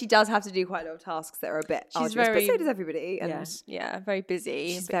feel like she does have to do quite a lot of tasks that are a bit arduous, but very- so does everybody. And very busy.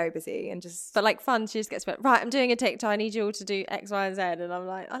 she's very busy and just. But like fun, she just gets right. I'm doing a TikTok. I need you all to do X, Y, and Z, and I'm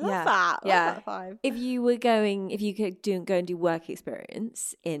like, I love that. I love that vibe. If you could go and do work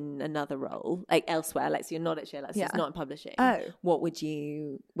experience in another role, like elsewhere, like so you're not at Sheerluxe, it's not in publishing. Oh. Where would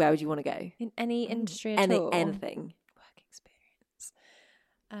you want to go? In any industry at all. Anything. Work experience.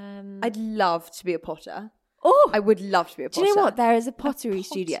 I'd love to be a potter. Oh, I would love to be a do potter. you know what? There is a pottery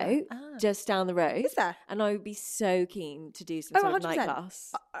studio just down the road. Is there? And I would be so keen to do some sort of 100%. night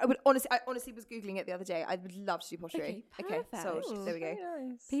class. I honestly was Googling it the other day. I would love to do pottery. Okay, perfect. so there we go.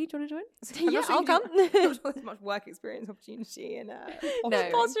 Pete, do you want to join? I'm not sure I'll you come. Not sure there's much work experience opportunity in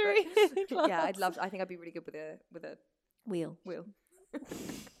Pottery. Yeah, I'd love. I think I'd be really good with a Wheel.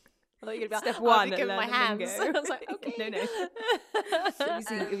 I thought you were going to be Step like, one, I'll be good with my learn the hands. lingo. I was like, okay.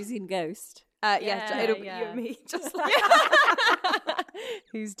 No. Have you seen Ghost? It'll be you and me, just like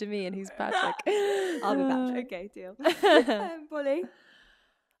Who's Demi and who's Patrick? I'll be Patrick. okay, deal. Polly,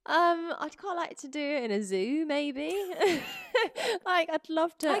 I'd quite like to do it in a zoo, maybe. Like, I'd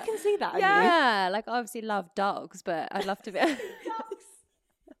love to. I can see that. Yeah, like I obviously love dogs, but I'd love to be.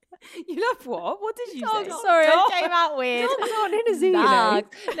 you love what? What did you say? Sorry, it came out weird. Dogs aren't in a zoo,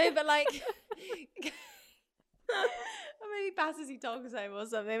 Dogs. No, but like. Or maybe Battersea Dogs Home or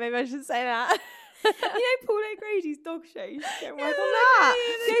something. Maybe I should say that. You know Paul O'Grady's dog show. You should go and work on that.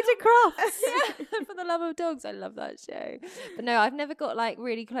 Go to Crofts. Yeah, for the love of dogs, I love that show. But no, I've never got like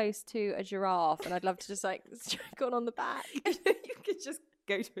really close to a giraffe, and I'd love to just like strike on the back. You could just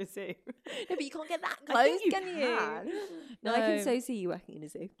go to a zoo. No, but you can't get that I close, think you can you? can. No, I can so see you working in a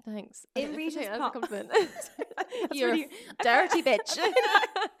zoo. Thanks. In Regent's That's Park. a compliment. That's You're really- a dirty bitch.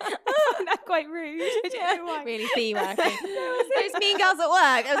 I find that quite rude. I don't know why. Really theme working. Those mean girls at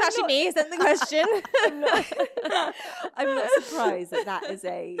work. It was actually me who sent the question. I'm not surprised that is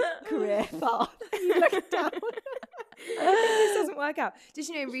a career path you look down. This doesn't work out. Did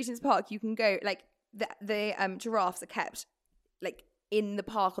you know in Regent's Park you can go like the giraffes are kept like in the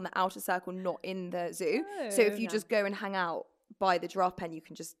park on the outer circle, not in the zoo. So if you just go and hang out by the giraffe pen, you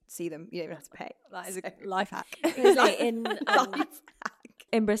can just see them. You don't even have to pay. That is a life hack. It's like in Life hack.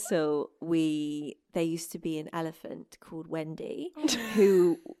 in Bristol, there used to be an elephant called Wendy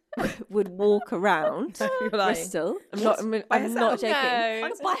who would walk around Bristol. I'm not herself? joking. No.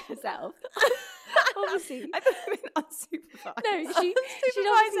 Not by herself. Obviously. I thought you meant unsupervised. No, she'd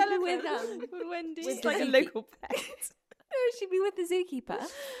obviously be with Wendy. It's the like a zookeeper. local pet. No, she'd be with the zookeeper,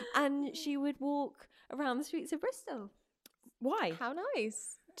 and she would walk around the streets of Bristol Why? How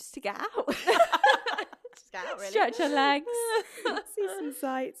nice. just to get out, Just get out, really. stretch her legs. See some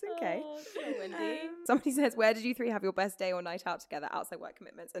sights. Okay. Oh, poor Wendy. Somebody says, where did you three have your best day or night out together outside work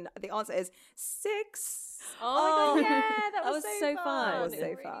commitments? And the answer is 6. Oh my god, yeah, that was so fun. fun. That was so It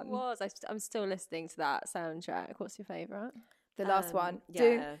really fun. was. I'm still listening to that soundtrack. What's your favourite? The last one.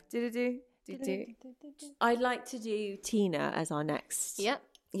 yeah. Do. I'd like to do Tina as our next Yep.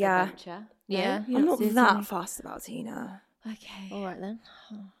 Yeah. adventure. Yeah. I'm not do that something. fast about Tina. Okay. All right then.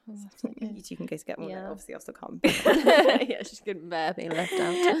 You two can go to get one. Yeah. Obviously, I'll still come. Yeah, she's good bear being left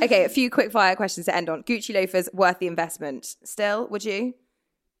out. Okay, a few quick fire questions to end on. Gucci loafers worth the investment. Still, would you?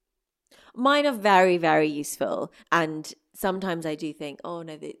 Mine are very, very useful. And sometimes I do think, oh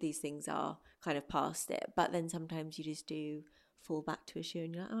no, these things are kind of past it. But then sometimes you just do fall back to a shoe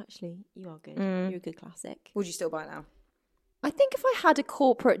and you're like, oh, actually, you are good. You're a good classic. Would you still buy it now? I think if I had a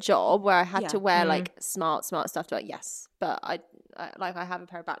corporate job where I had to wear Mm. like smart stuff, to like yes, but I have a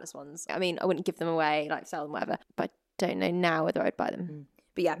pair of backless ones. I mean, I wouldn't give them away, like sell them, whatever. But I don't know now whether I'd buy them.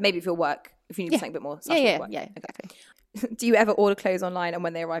 But yeah, maybe for work, if you need something a bit more. Yeah, work. exactly. Do you ever order clothes online and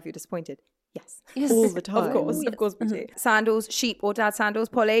when they arrive you're disappointed? Yes. All the time. Of course we do. Sandals, sheep or dad sandals,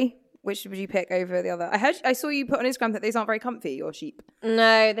 Polly? Which would you pick over the other? I saw you put on Instagram that these aren't very comfy, your sheep.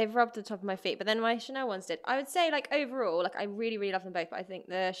 No, they've rubbed the top of my feet, but then my Chanel ones did. I would say, like, overall, like, I really, really love them both, but I think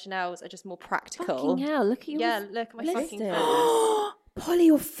the Chanels are just more practical. Fucking hell, look at yours. Yeah, look at my fucking Blisters. feet. Polly,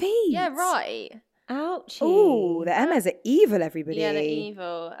 your feet. Yeah, right. Ouchie. Oh, the Hermes are evil, everybody. Yeah, they're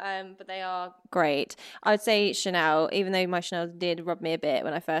evil, but they are great. I would say Chanel, even though my Chanel did rub me a bit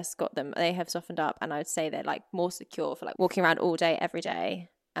when I first got them, they have softened up, and I would say they're, like, more secure for, like, walking around all day, every day.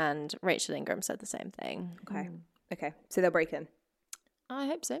 And Rachel Ingram said the same thing. Okay. So they're breaking. I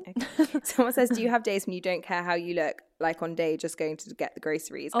hope so. Someone says, do you have days when you don't care how you look, like on day just going to get the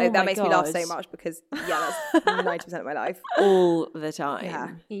groceries? Oh that my makes me laugh so God. much because, yeah, that's 90% of my life. All the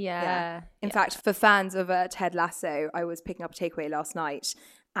time. Yeah. In fact, for fans of Ted Lasso, I was picking up a takeaway last night.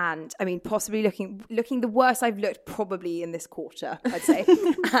 And I mean, possibly looking the worst I've looked probably in this quarter, I'd say.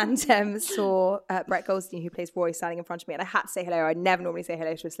 And saw Brett Goldstein, who plays Roy, standing in front of me. And I had to say hello. I never normally say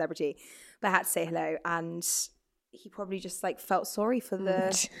hello to a celebrity, but I had to say hello. And he probably just like felt sorry for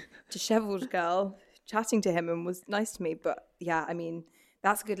the disheveled girl chatting to him and was nice to me. But yeah, I mean,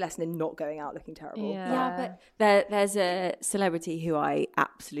 that's a good lesson in not going out looking terrible. Yeah, but there's a celebrity who I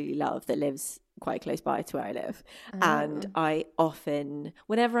absolutely love that lives quite close by to where I live. And I often,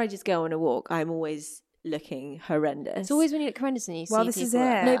 whenever I just go on a walk, I'm always looking horrendous. It's always when you look horrendous and you see this people. is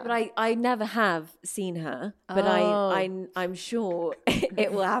it. No, but I never have seen her. But I'm sure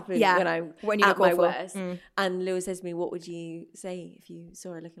it will happen when you look at my awful. worst. And Lewis says to me, "What would you say if you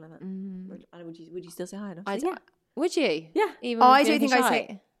saw her looking like that? And would you still say hi?" And I said, "Yeah." Would you? Yeah. Even I with don't being think I shy?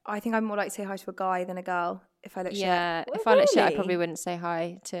 say. I think I'm more like to say hi to a guy than a girl if I look shit. Yeah, if I look shit, I really? probably wouldn't say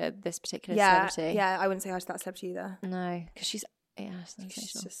hi to this particular Yeah, celebrity. yeah, I wouldn't say hi to that celebrity either. No, because she's She's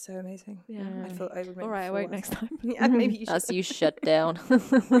sensational. just so amazing. Yeah. I feel over. All right, I won't next time. Yeah, maybe you should. As you shut down.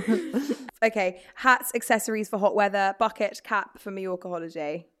 Okay, hats, accessories for hot weather, bucket, cap for Mallorca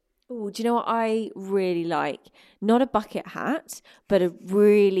holiday. Oh, do you know what I really like? Not a bucket hat, but a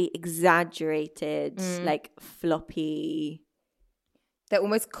really exaggerated, like floppy. They're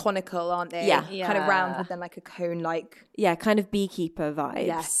almost conical, aren't they? Yeah. Kind of round with then like a cone-like. Yeah, kind of beekeeper vibes.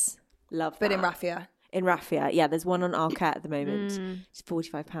 Yes. Love that. But in raffia. In raffia, yeah. There's one on Arquette at the moment. It's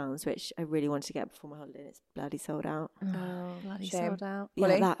 £45, which I really wanted to get before my holiday. And it's bloody sold out. Oh, Bloody shame. sold out. Yeah,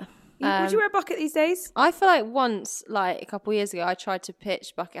 Polly? that. Would you wear a bucket these days? I feel like once, like a couple of years ago, I tried to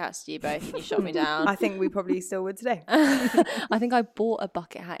pitch bucket hats to you both and you shot me down. I think we probably still would today. I think I bought a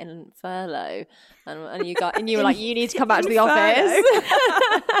bucket hat in furlough, and you were like, you need to come back to the office.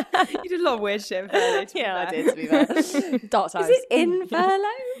 You did a lot of weird shit in furlough. Yeah, I did. To be fair, dark times. Is it in furlough?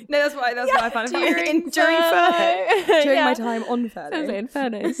 No, that's what I found it during during furlough. During Yeah. my time on furlough.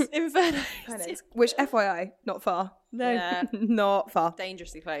 Infernos. Furlough. Which, FYI, not far. No. Yeah. Not far.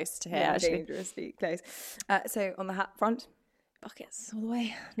 Dangerously close to here. Yeah, actually. dangerously close. So on the hat front, Buckets all the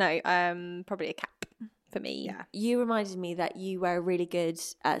way. No, probably a cap for me. yeah. You reminded me that you wear a really good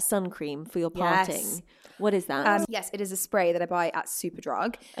sun cream for your parting. Yes. What is that? Yes, it is a spray that I buy at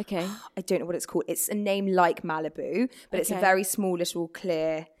Superdrug. Okay. I don't know what it's called. It's a name like Malibu, but it's a Okay. very small little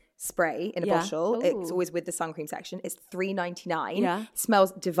clear spray in a Yeah. bottle. It's Ooh. always with the sun cream section. It's $3.99. Yeah. It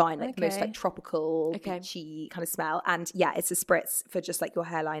smells divine, like the most Okay. like tropical, Okay. beachy kind of smell. And yeah, it's a spritz for just like your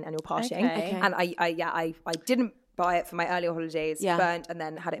hairline and your parting. Okay. And I didn't buy it for my earlier holidays, Yeah. burnt, and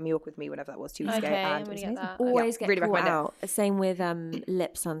then had it in Mallorca with me whenever that was 2 weeks ago. Okay, And I'm it was gonna get amazing. that. Always Yeah, get really caught recommend it. out. Same with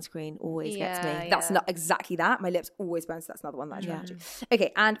lip sunscreen. Always gets me. That's not exactly that. My lips always burn, so that's another one that I try to do.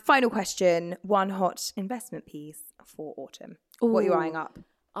 Okay, and final question. One hot investment piece for autumn. What are you Ooh. eyeing up?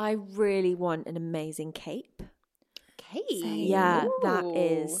 I really want an amazing cape. Cape. Yeah, that Ooh.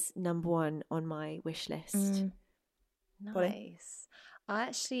 is number one on my wish list. Nice. I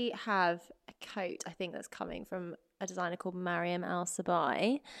actually have a coat, I think, that's coming from a designer called Mariam Al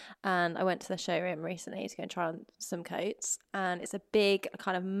Sabai. And I went to the showroom recently to go and try on some coats. And it's a big,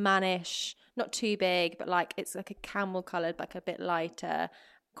 kind of mannish, not too big, but like it's like a camel coloured, like a bit lighter,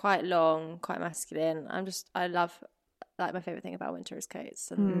 quite long, quite masculine. I love, like, my favourite thing about winter is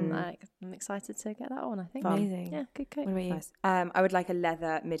coats. And I'm excited to get that on, I think. Amazing. Yeah, good coat. What about you? Nice. I would like a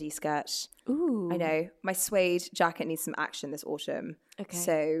leather midi skirt. Ooh. I know my suede jacket needs some action this autumn. Okay.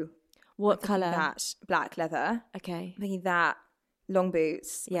 So What colour? that black leather. Okay. I'm thinking that long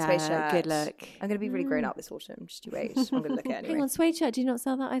boots, Yeah, suede shirt. good look. I'm going to be really grown up this autumn. Just you wait. I'm going to look at it anyway. Hang on, suede shirt. Do you not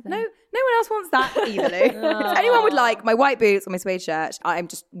sell that either? No one else wants that either, Lou. If anyone would like my white boots or my suede shirt, I'm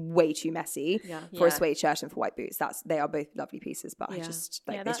just way too messy for a suede shirt and for white boots. They are both lovely pieces, but I just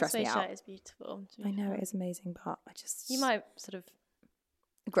they stress me out. That suede shirt is beautiful. I know it is amazing, but you might sort of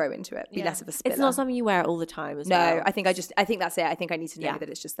grow into it, be less of a spiller. It's not something you wear all the time as well. No, I think that's it. I think I need to know that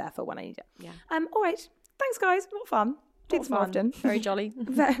it's just there for when I need it. Yeah. All right. Thanks, guys. What fun. Do this more often. Very jolly.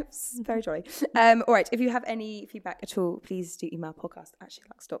 Very jolly. All right. If you have any feedback at all, please do email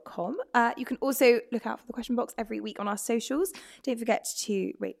podcast@shelux.com. You can also look out for the question box every week on our socials. Don't forget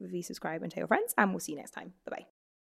to rate, review, subscribe, and tell your friends. And we'll see you next time. Bye-bye.